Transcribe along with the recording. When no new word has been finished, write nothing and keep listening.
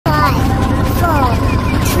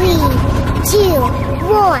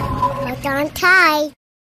1. Hold on tight.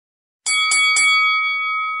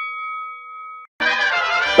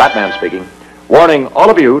 Batman speaking. Warning all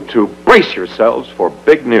of you to brace yourselves for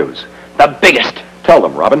big news. The biggest. Tell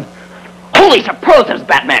them, Robin. Holy superlatives,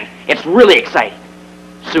 Batman. It's really exciting.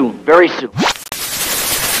 Soon, very soon.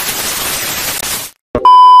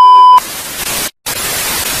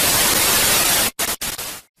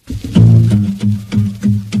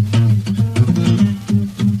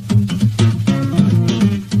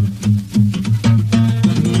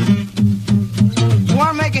 You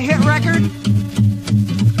want to make a hit record?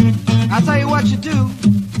 I'll tell you what you do.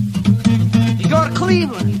 You go to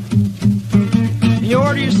Cleveland. You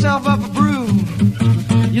order yourself up a brew.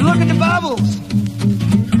 You look at the bubbles.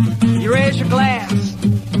 You raise your glass.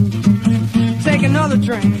 Take another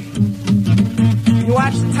drink. You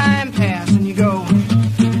watch the time pass and you go,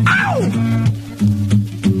 ow!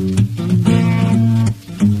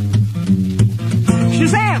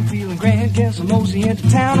 Shazam! Feeling grand, get some mosey into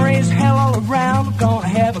town. Raise hell all around. We're gonna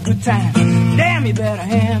have a good time. Damn, you better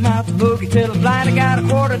ham out the boogie till I'm blind. I got a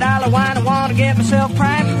 $quarter wine, I wanna get myself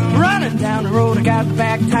primed. Running down the road, I got the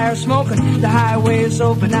back tire smoking. The highway is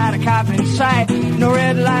open, not a cop in sight. No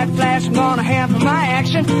red light flash, I'm gonna hamper my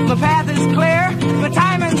action. My path is clear, my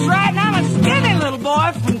timing's right. And I'm a skinny little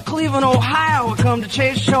boy from Cleveland, Ohio. I come to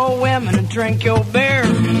chase show women and drink your beer.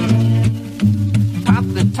 Pop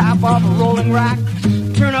the top off a rolling rock,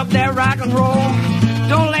 turn up that rock and roll.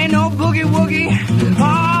 Don't lay no boogie woogie.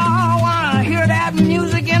 Oh, wanna hear that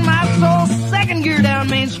music in my soul. Second gear down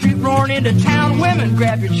Main Street, roaring into town. Women,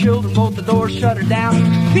 grab your children, both the doors shuttered down.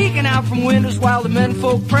 Peeking out from windows while the men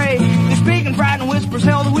folk pray. They're speaking frightened whispers,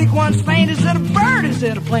 hell, the weak ones faint. Is it a bird? Is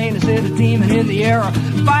it a plane? Is it a demon in the air? A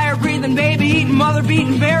fire-breathing, baby-eating,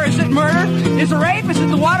 mother-beating bear? Is it murder? Is it rape? Is it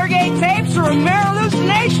the Watergate tapes? Or a mere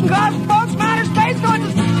hallucination? Cause folks matter space going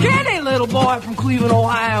to skinny little boy from Cleveland,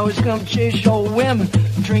 Ohio. He's come to chase your women,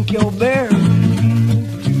 drink your beer.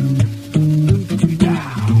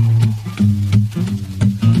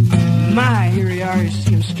 My, here he are, you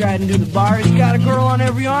see him striding to the bar. He's got a girl on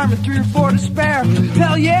every arm and 3 or 4 to spare.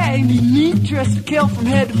 Hell yeah, ain't he neat, dressed to kill from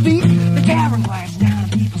head to feet. The tavern quiets down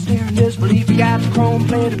and people stare in disbelief. He got the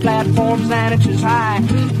chrome-plated platforms 9 inches high.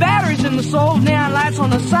 Batteries in the soles, neon lights on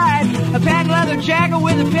the side. A patent leather jacket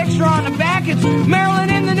with a picture on the back. It's Marilyn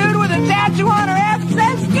in the nude with a tattoo on her ass. It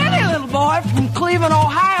says skinny little boy from Cleveland,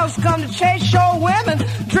 Ohio's come to chase show women,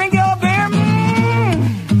 drink your beer.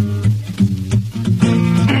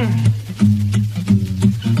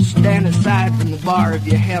 Stand aside from the bar if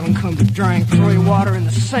you haven't come to drink. Throw your water in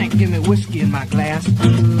the sink, give me whiskey in my glass.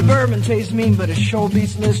 The bourbon tastes mean, but it sure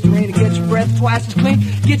beats Listerine. To get your breath twice as clean,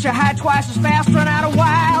 get you high twice as fast, run out of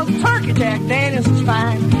wild. Turkey Jack Daniels is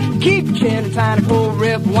fine. Keep your chin and tiny cold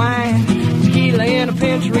rib wine. Tequila in a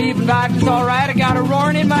pinch or even vodka's alright. I got a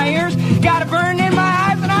roaring in my ears, got a burn in my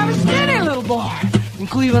eyes, and I'm a skinny little boy from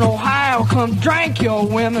Cleveland, Ohio. Come drink your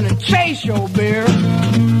women and chase your beer.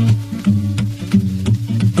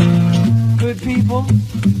 Good people,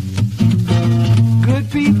 good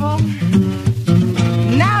people.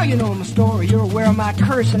 Now you know my story, you're aware of my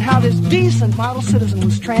curse and how this decent model citizen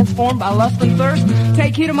was transformed by lust and thirst.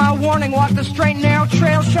 Take heed of my warning, walk the straight and narrow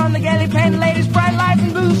trail, shun the gaily painted ladies, bright lights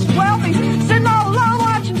and booze wealthy. Sitting all alone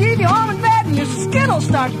watching TV, home in bed, and your skin will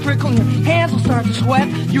start to prickle and your hands will start to sweat.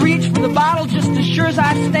 You reach for the bottle just as sure as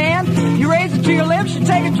I stand. You raise it to your lips, you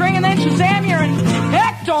take a drink, and then Shazam, you're an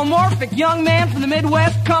ectomorphic young man from the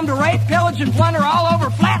Midwest, come to rape, pillage, and plunder all over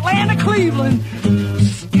flatland of Cleveland.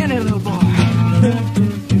 Skinny little boy.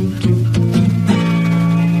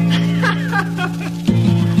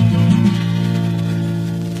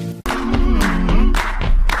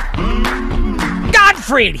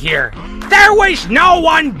 Godfried here. There was no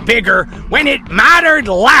one bigger when it mattered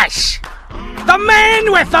less. The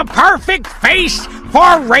man with the perfect face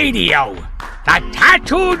for radio. The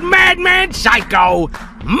tattooed madman psycho,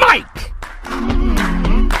 Mike.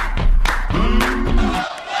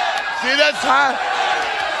 See, that's high.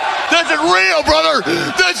 This is real, brother.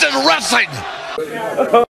 This is wrestling.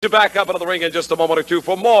 To back up into the ring in just a moment or two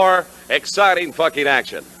for more exciting fucking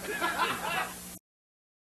action.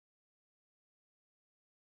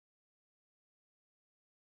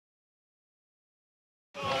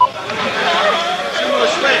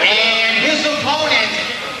 And his opponent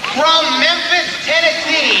from Memphis,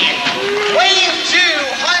 Tennessee, weighing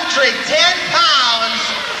 210 pounds,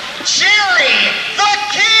 Jerry the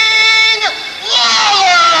King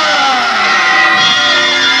Lawler!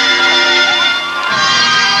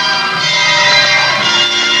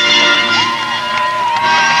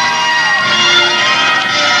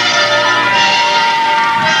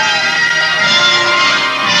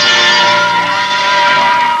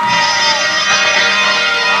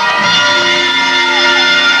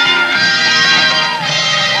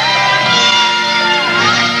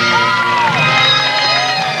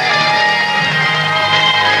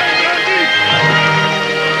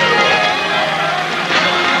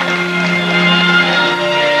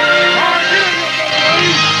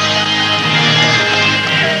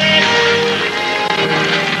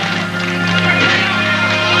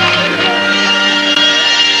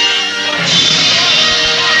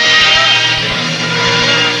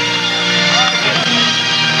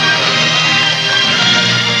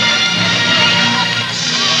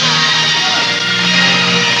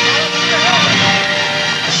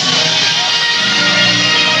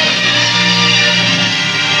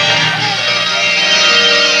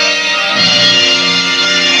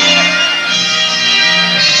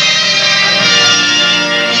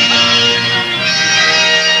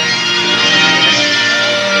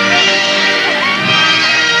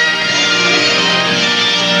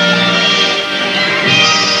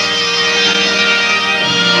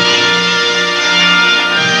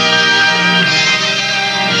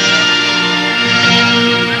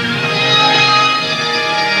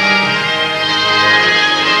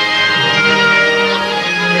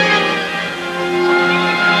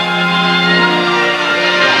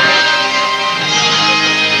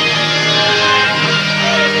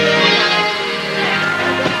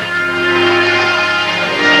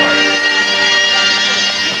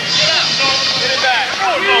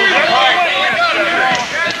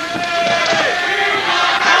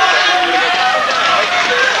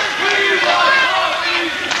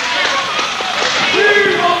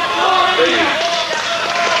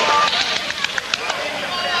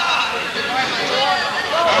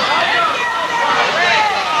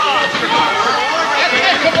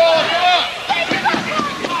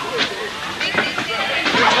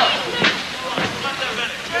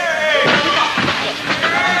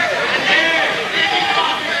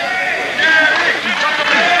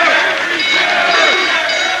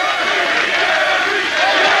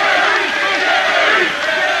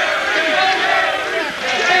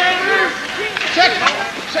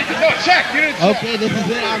 Okay, this is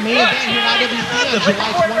it, our main event here at IWC on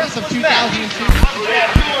July 20th of 2002.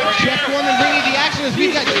 Jeff Gorman bringing the action as we've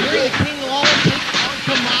got Jerry the King Lawler take on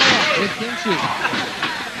Kamala with Kimchee.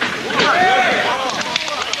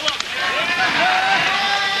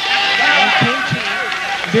 And Kimchee,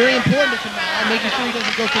 very important to Kamala, making sure he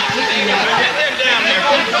doesn't go completely nuts.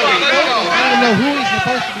 I don't know who he's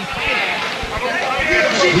supposed to be fighting.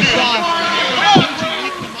 We saw Kimchee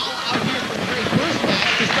lead Kamala out here for the very first match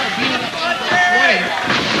to start beating up on the swing.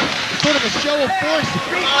 Sort of a show of force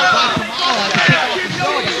by Kamala to kick off the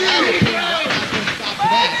show, but Lawler came right back to stop for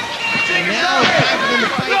that. And now it's time for them to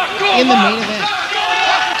fight in the main event.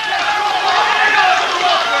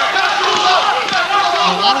 And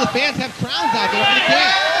a lot of the fans have crowns out there for the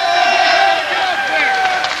king.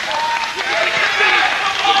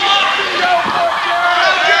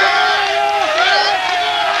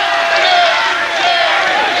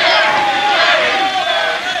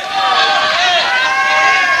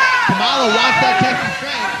 Wants that Texas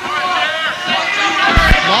strength.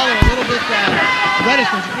 Lawler a little bit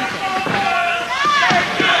reticent to do so.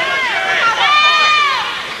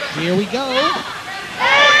 Here we go. And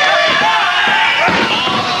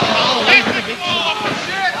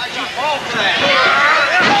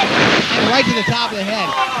right to the top of the head.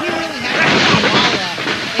 We really haven't seen Kamala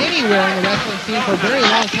anywhere in the wrestling scene for a very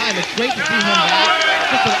long time. It's great to see him back.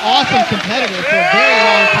 Just an awesome competitor for a very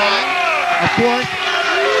long time. Of course,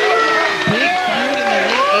 big feud in the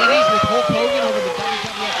late 80s with Hulk Hogan over the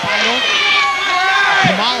WWF title.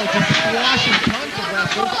 Kamala just squashing tons of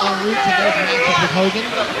wrestlers en route to those matches with Hogan.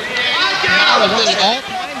 Kamala, one of the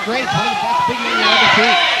all-time greats, one of the best big men you'll ever see.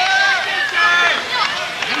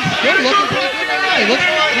 And he's still looking pretty good right now. He looks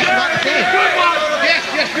just about the same.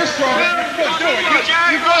 Yes, you're strong. You do it.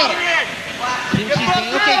 You got it. Kimchee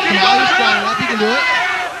saying, okay, Kamala, you're strong enough. You can do it.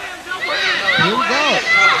 Here we go.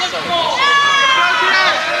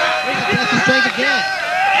 Test his strength again.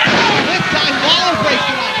 This time, Lawler breaks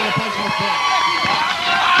it off with a punch in the face.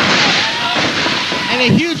 And a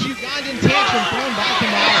huge Ugandan tantrum thrown by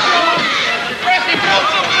Kamala.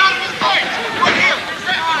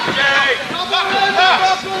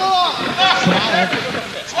 Kamala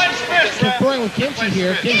conferring with Kimchee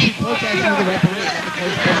here. Kimchee protesting with the referee at the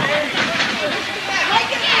close point.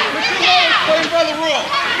 Playing by the rule.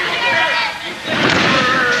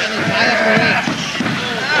 And they tie up the ring.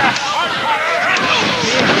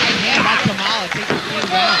 Big right hand by Kamala takes the King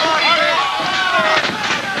down.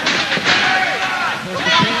 Of course,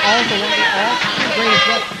 the King also one of the all-time greatest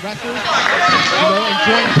wrestlers.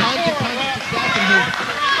 Enjoying tons and tons of success in his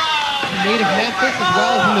native Memphis as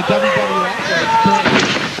well as in the WWF, where it's currently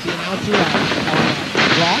the announcer on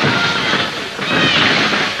Raw.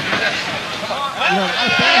 A lot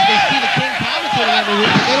of fans, they see the King commentating every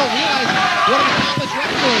week, but they don't realize what an accomplished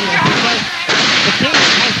wrestler he is, because the King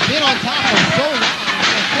has been on top for so long,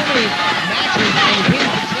 and has so many matches and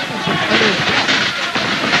wins and championships under his belt.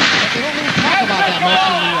 But they don't really talk about that much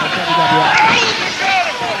in the WWF.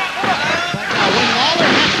 But when Lawler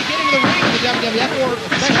has to get into the ring in the WWF, or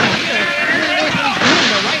especially here, he really knows what he's doing,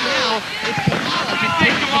 but right now, it's Kamala just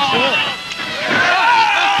taking control.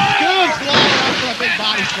 Scoops Lawler up for a big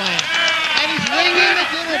body slam. And he's ringing the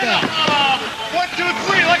dinner bell. 1, 2,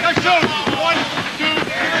 3, like I showed you. 1, 2, 3.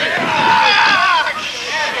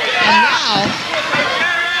 And now,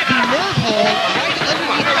 the nerve hold right underneath the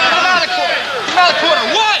Come out of the corner. Come out of the corner.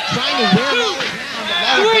 1, trying to wear Lawler down, but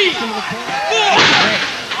Lawler gets into the corner. 4.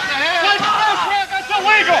 That's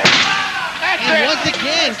illegal. That's and it. once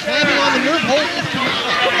again, clamping on the nerve hold is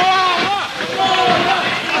Kamala.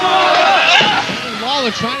 And Lawler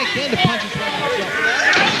trying again to punch his way out of trouble.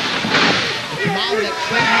 Kamala that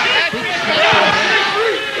trademark big shot to the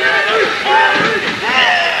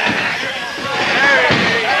head.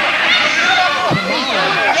 Kamala.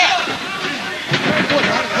 Foot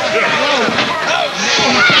right across the throat. Now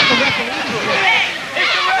he's got the referee to strike.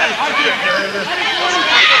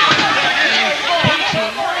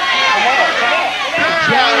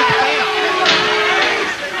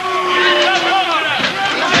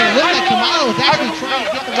 Look like Kamala was actually trying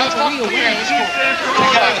to get the referee away.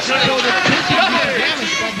 So the Kimchee can do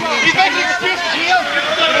damage, but He's making excuses.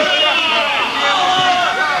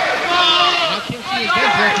 now Kimchee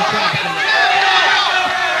again breaks the trap.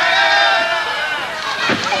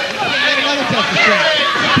 Get another test of strength.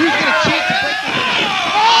 Who's going to cheat to break this thing?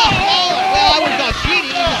 Oh, Lawler! Well, I wouldn't call it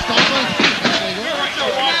cheating. He just stomped on his feet. That's legal.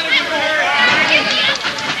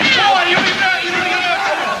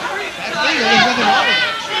 That's legal. There's nothing wrong with it.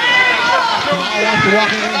 Kamala wants to walk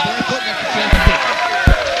in the ring barefoot next to Champion King.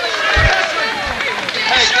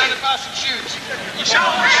 Hey, got to buy some shoes. You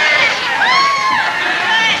shall.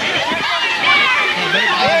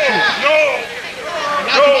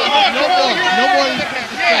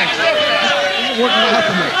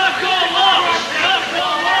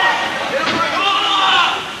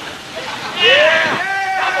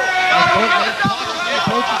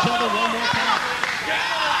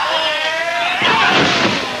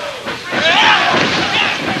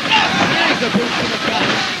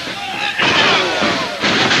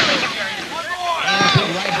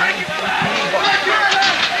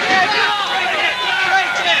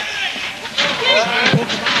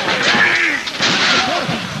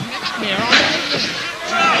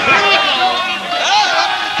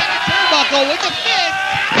 Uh-oh, with the fist.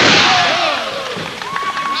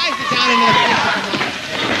 Drives it down into the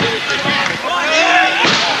fist of Kamala.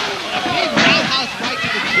 Big roundhouse right to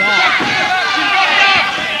the jaw.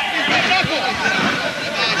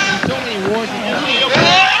 So many wars in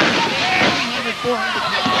 300, 400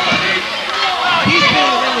 pounds. He's been in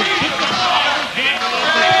the ring with just about every man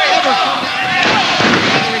ever come down to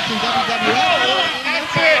whether it's in WWF or in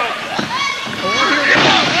here.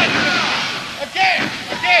 Again!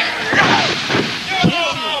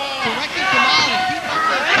 Directing Kamala to keep up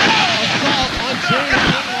the assault on Jerry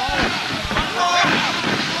King Lawler.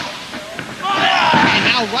 And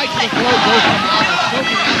now right to the throat goes Kamala,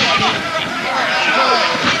 choking out the King.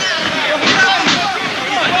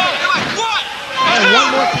 One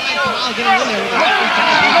more time, Kamala getting in there with the referee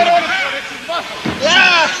trying to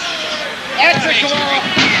yeah! That's it, Kamala!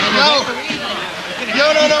 No!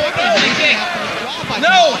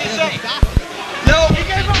 No! He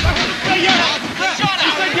gave up! He said yes!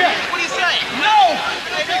 He said yes! What do you say? No!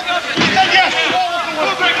 He said yes!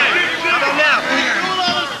 How about now?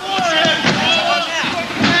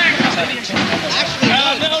 Actually, no!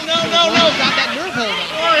 Got that nerve hold on.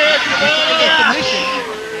 Go ahead, submission.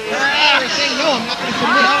 Saying no, I'm not going to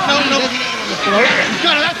submit. No. He's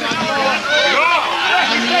got it. That's it.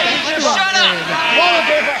 Shut up.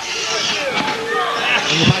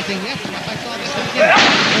 And you're probably saying, yes, I saw this one again.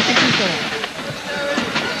 Don't think so.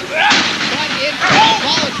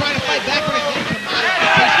 Lawler trying to fight back, but again, Kamala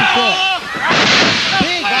takes control.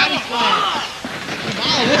 Big body slam.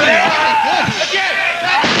 Kamala looking really good. Again,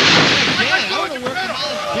 I don't know where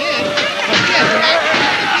Kamala's been, but yes, they're not going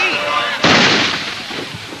to beat.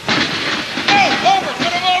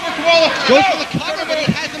 Goes for the cover, but he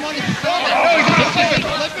has him on his stomach. No, he's flip him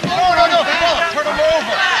over. No, turn him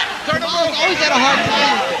over. Kamala's always had a hard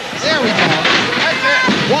time. There we go. That's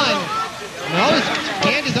it. One. No, his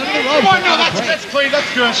hand is under the rope. One, no, that's clean. That's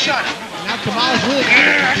good. Shot. Now Kamala's really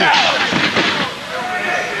good.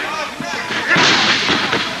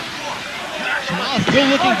 Kamala's still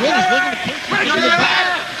looking good. He's looking to pinch in the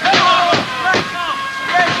back.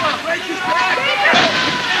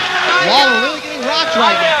 Lawler really getting rocked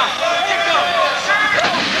right now.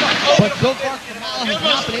 But so far, Kamala has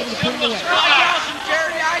not been able to put him away.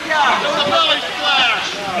 Belly splash!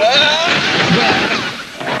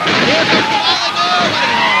 Here comes Kamala,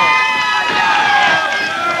 nobody home.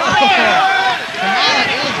 Kamala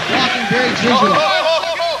is walking very gingerly.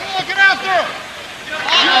 Looking after him!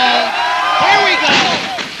 Uh-oh. Here we go!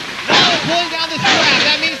 Lawler pulling down the strap.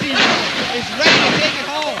 That means he is ready to take it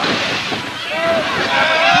home.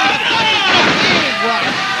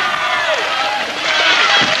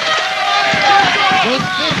 Those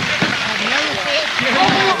fists have never failed Jerry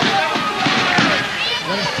Lawler.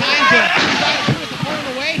 When it's time to try to put his opponent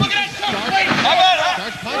away, he starts punching.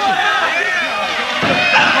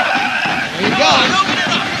 There he goes.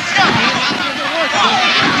 Hand out there to work.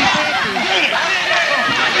 Doesn't have to be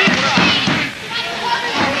fancy.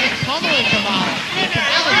 He's pummeling Kamala.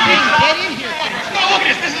 Kamala's saying, get in here. No, look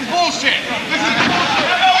at this. This is bullshit.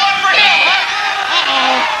 One for him.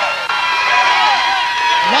 Uh-oh.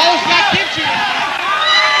 Lawler's got Kimchee now.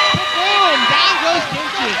 Boom! Down goes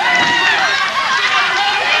Kimchee.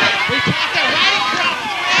 We caught that right across.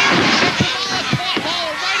 Kamala caught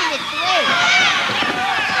Lawler right in the throat.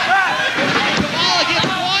 Kamala gets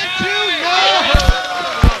 1, 2, no!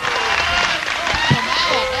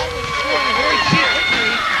 Kamala almost scoring a very cheap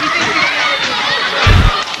victory. He thinks he's going to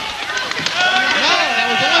no, that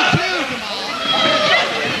was only 2, Kamala.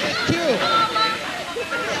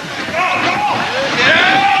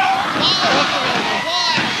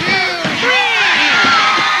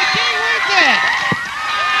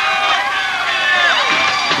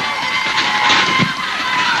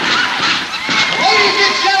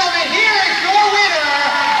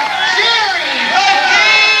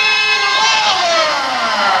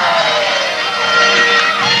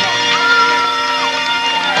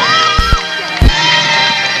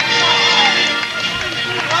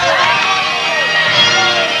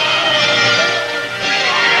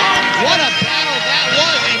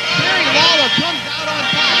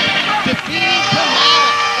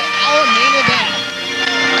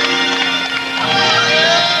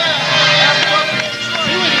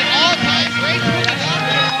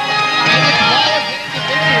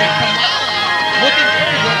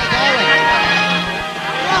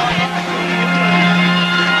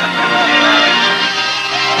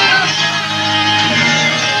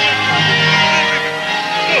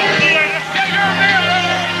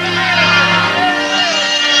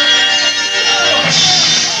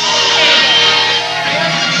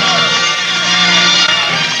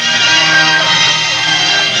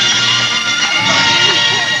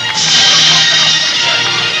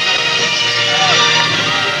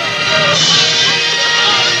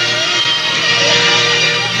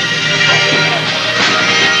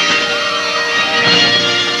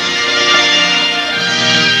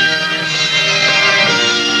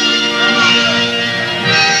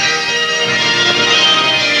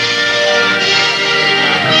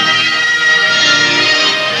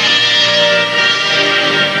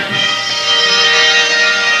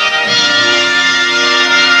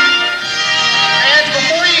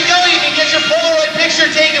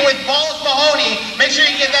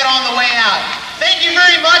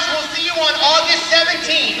 Guys, we'll see you on August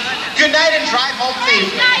 17th. Good night and drive home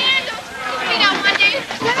safely.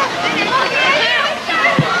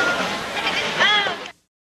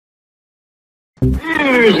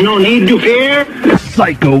 There's no need to fear.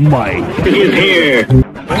 Psycho Mike is here.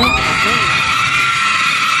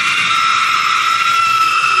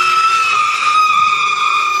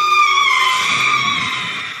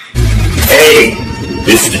 Hey,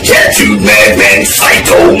 this is the tattooed madman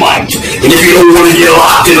Psycho Mike. And if you don't want to get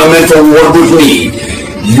locked in a mental ward with me,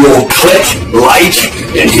 you'll click like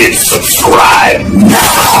and hit subscribe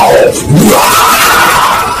now.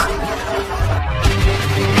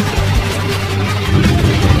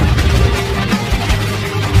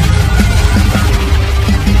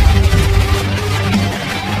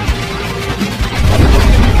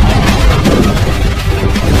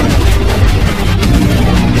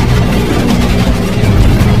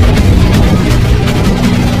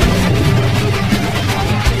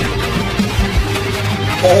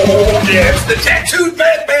 Oh, yes, the tattooed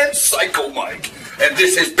madman Psycho Mike. And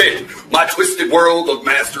this has been my twisted world of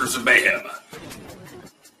Masters of Mayhem.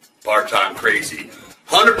 Part-time crazy,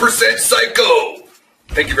 100% psycho.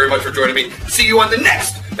 Thank you very much for joining me. See you on the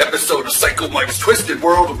next episode of Psycho Mike's Twisted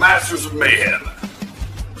World of Masters of Mayhem.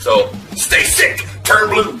 So, stay sick, turn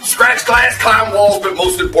blue, scratch glass, climb walls, but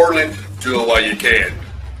most importantly, do it while you can.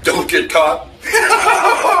 Don't get caught.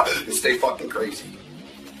 And stay fucking crazy.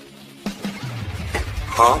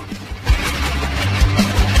 Huh?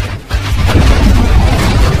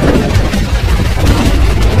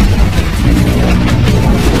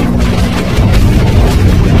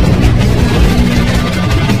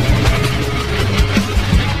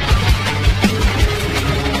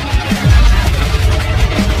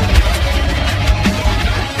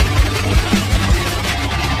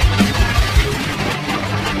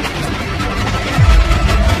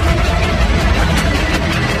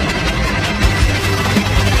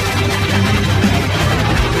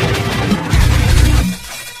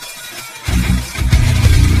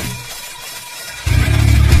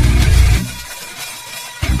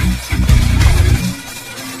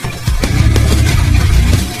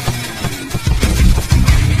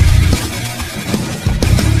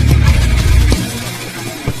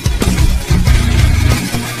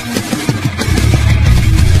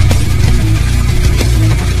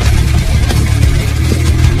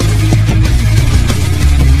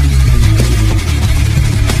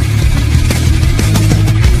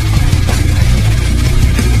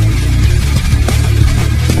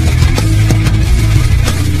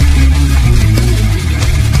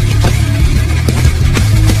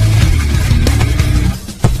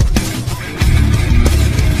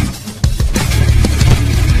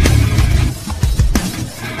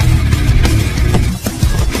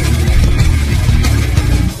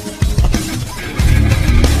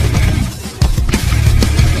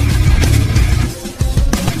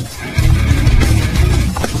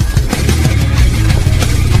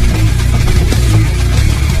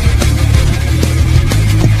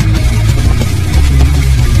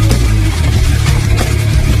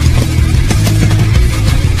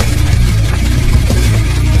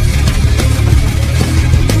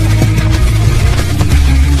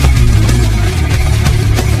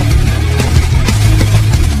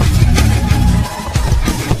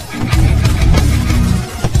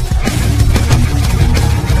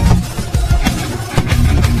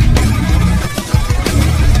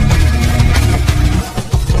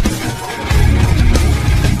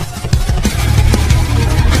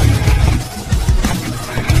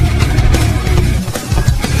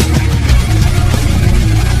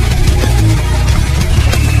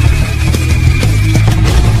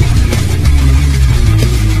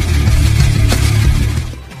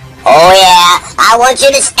 I want you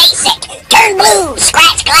to stay sick, turn blue,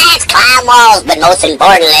 scratch glass, climb walls, but most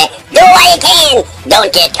importantly, do what you can,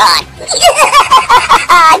 don't get caught.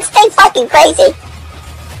 Stay fucking crazy.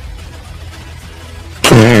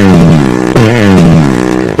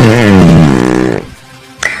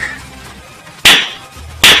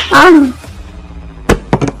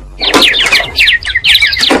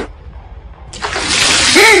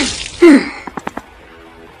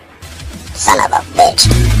 Son of a bitch.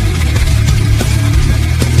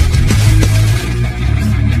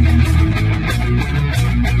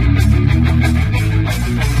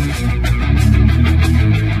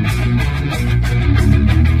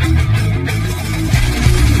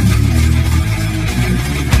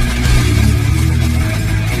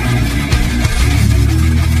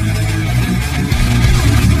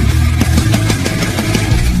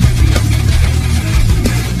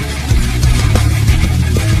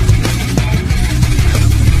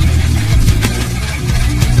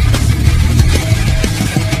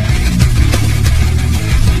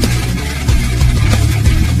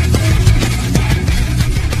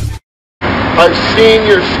 I've seen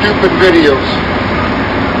your stupid videos.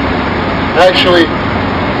 Actually,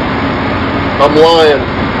 I'm lying.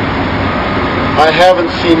 I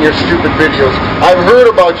haven't seen your stupid videos. I've heard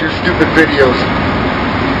about your stupid videos.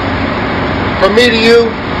 From me to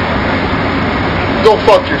you, go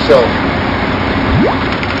fuck yourself.